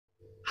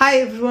Hi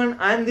everyone,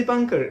 I am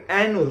Dipankar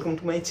and welcome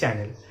to my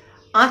channel.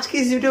 आज की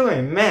इस video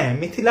में मैं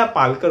मिथिला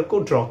पालकर को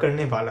ड्रॉ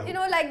करने वाला हूँ. You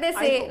know, like they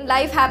say,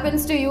 life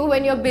happens to you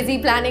when you're busy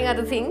planning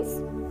other things.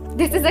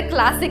 This is a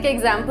classic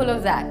example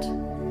of that.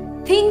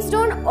 Things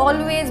don't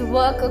always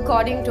work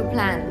according to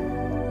plan.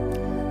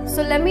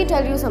 So let me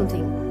tell you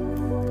something.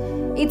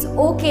 It's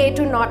okay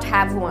to not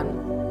have one.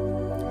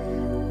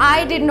 I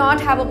did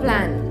not have a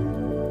plan.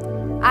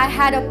 I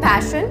had a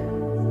passion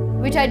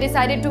which I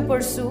decided to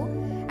pursue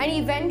and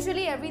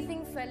eventually everything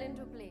fell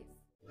into place.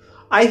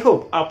 I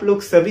hope आप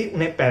लोग सभी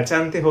उन्हें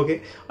पहचानते होंगे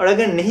और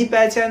अगर नहीं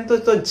पहचानते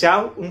तो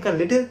जाओ उनका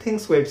लिटिल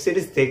थिंग्स वेब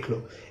सीरीज देख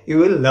लो. You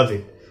will love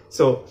it.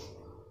 So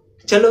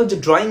चलो जो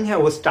ड्राइंग है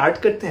वो स्टार्ट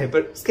करते हैं,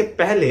 पर उसके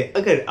पहले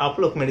अगर आप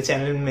लोग मेरे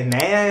चैनल में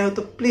नए आए हो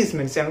तो प्लीज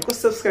मेरे चैनल को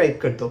सब्सक्राइब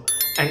कर दो.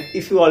 And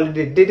if you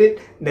already did it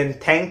then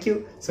thank you.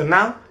 So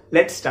now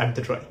let's start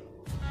the drawing.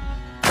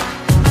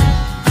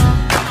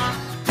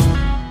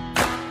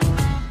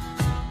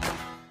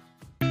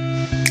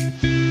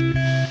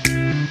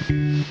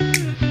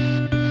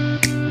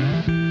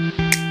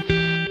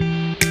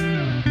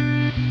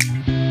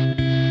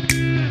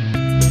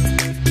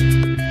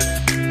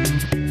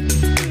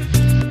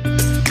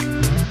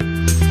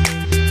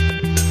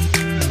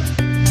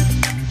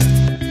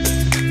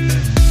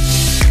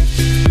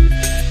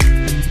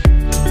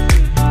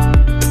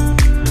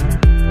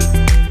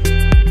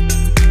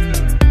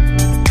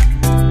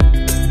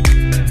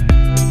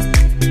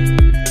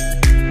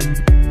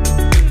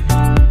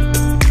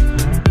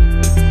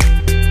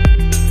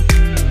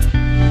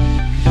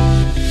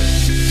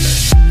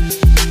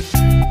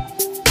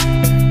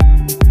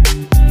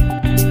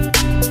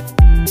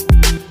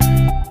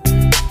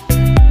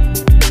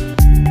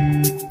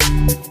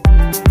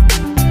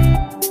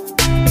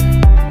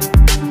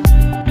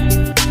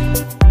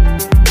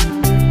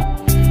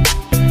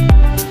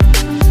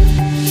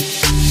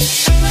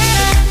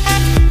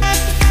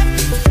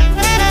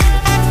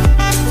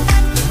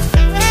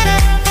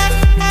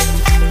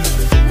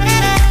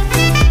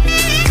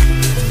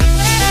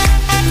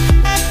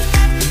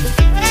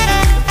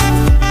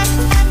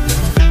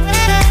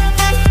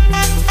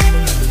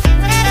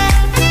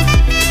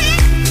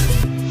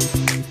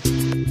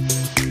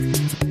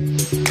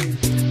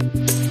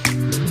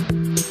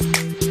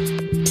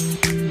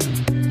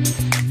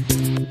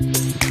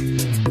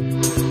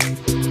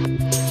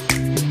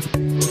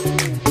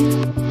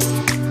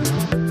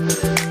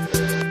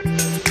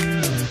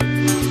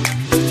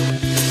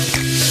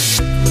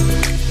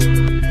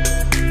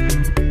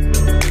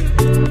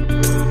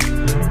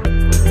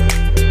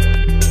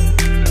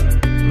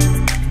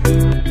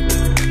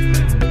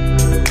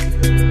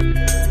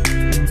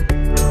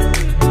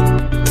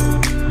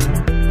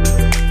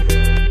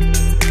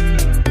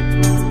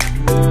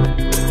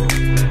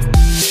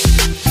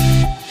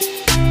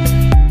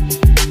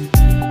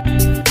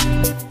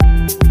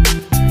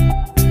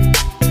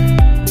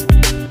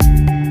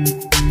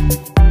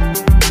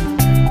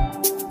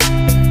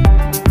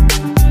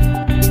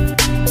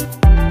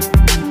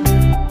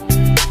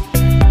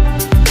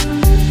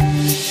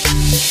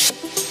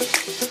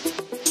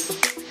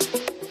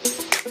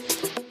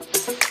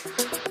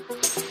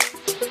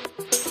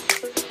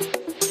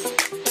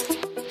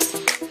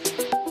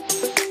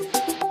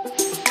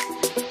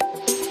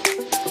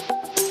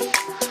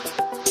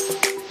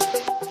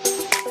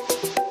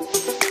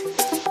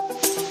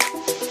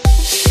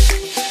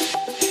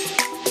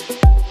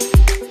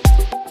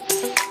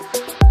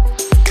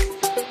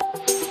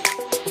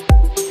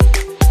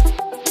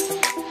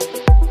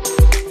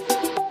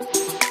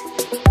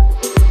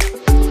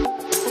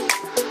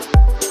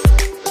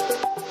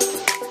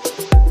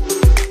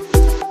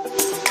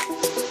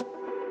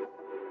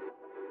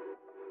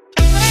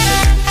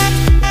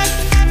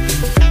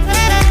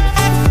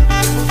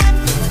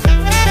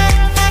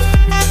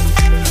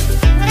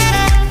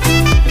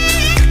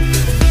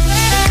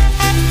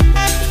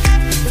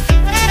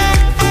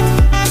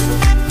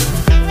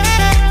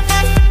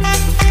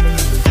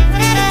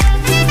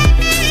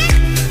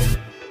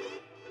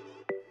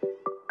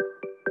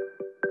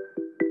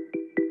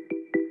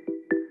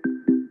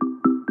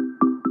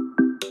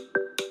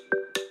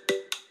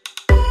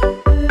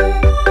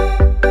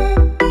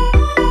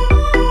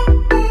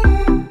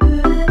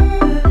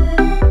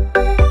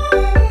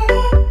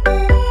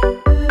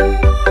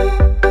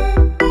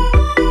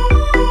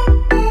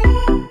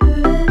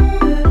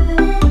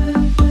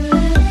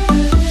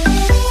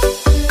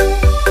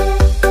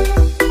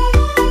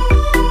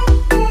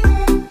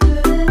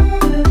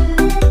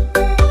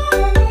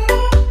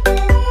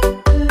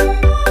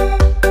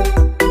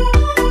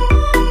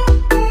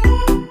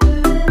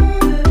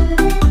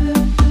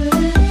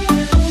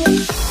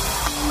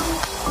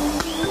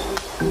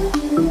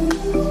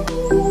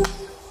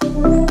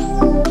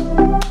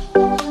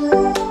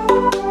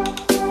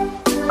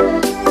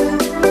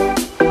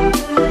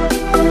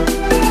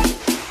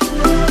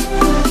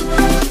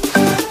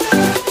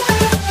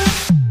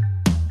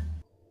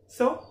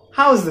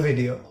 How's the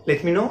video?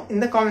 Let me know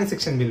in the comment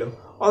section below.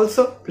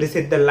 Also, please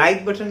hit the like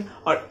button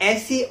और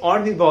ऐसी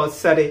और भी बहुत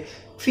सारे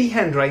free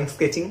hand drawing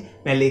sketching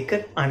मैं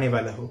लेकर आने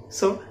वाला हूँ.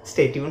 So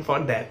stay tune for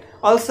that.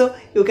 Also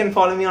you can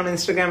follow me on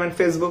Instagram and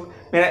Facebook.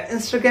 मेरा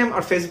इंस्टाग्राम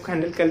और फेसबुक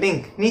हैंडल का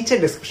लिंक नीचे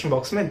डिस्क्रिप्शन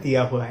बॉक्स में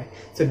दिया हुआ है.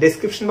 सो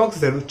डिस्क्रिप्शन बॉक्स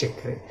जरूर चेक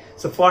करें.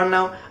 So for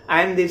now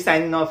I am Deep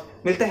signing off.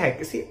 मिलता है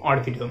किसी और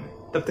वीडियो में.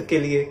 तब तक के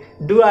लिए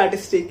do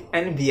artistic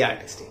and B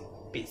artistic.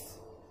 Piece.